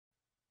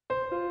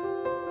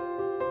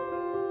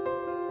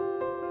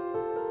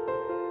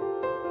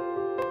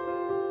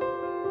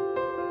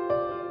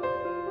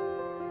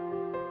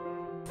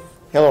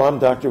Hello, I'm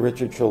Dr.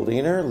 Richard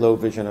Schuldiner, low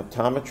vision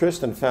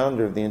optometrist and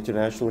founder of the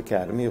International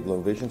Academy of Low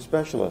Vision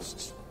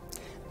Specialists.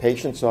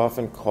 Patients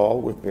often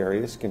call with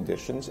various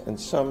conditions, and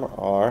some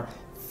are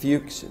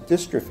Fuchs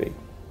dystrophy.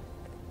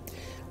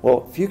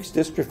 Well, Fuchs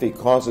dystrophy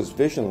causes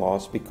vision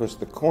loss because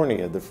the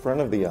cornea, the front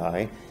of the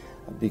eye,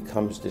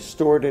 becomes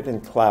distorted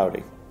and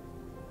cloudy.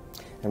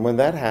 And when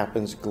that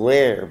happens,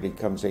 glare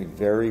becomes a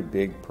very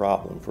big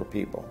problem for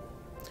people.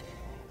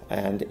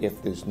 And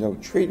if there's no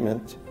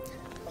treatment,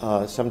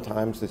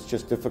 sometimes it's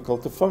just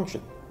difficult to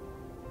function.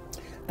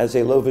 As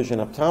a low vision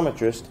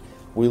optometrist,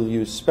 we'll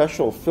use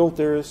special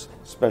filters,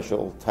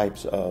 special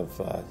types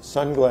of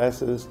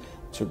sunglasses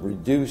to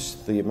reduce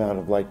the amount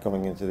of light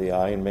going into the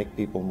eye and make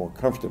people more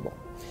comfortable.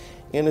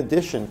 In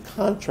addition,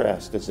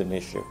 contrast is an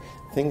issue.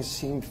 Things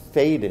seem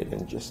faded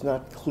and just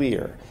not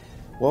clear.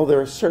 Well,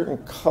 there are certain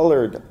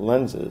colored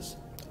lenses,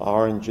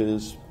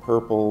 oranges,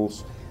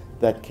 purples,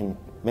 that can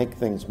make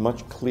things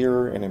much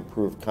clearer and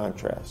improve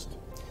contrast.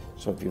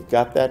 So if you've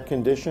got that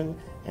condition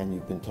and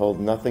you've been told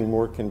nothing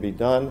more can be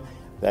done,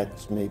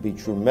 that may be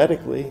true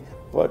medically,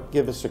 but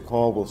give us a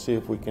call. We'll see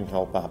if we can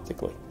help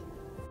optically.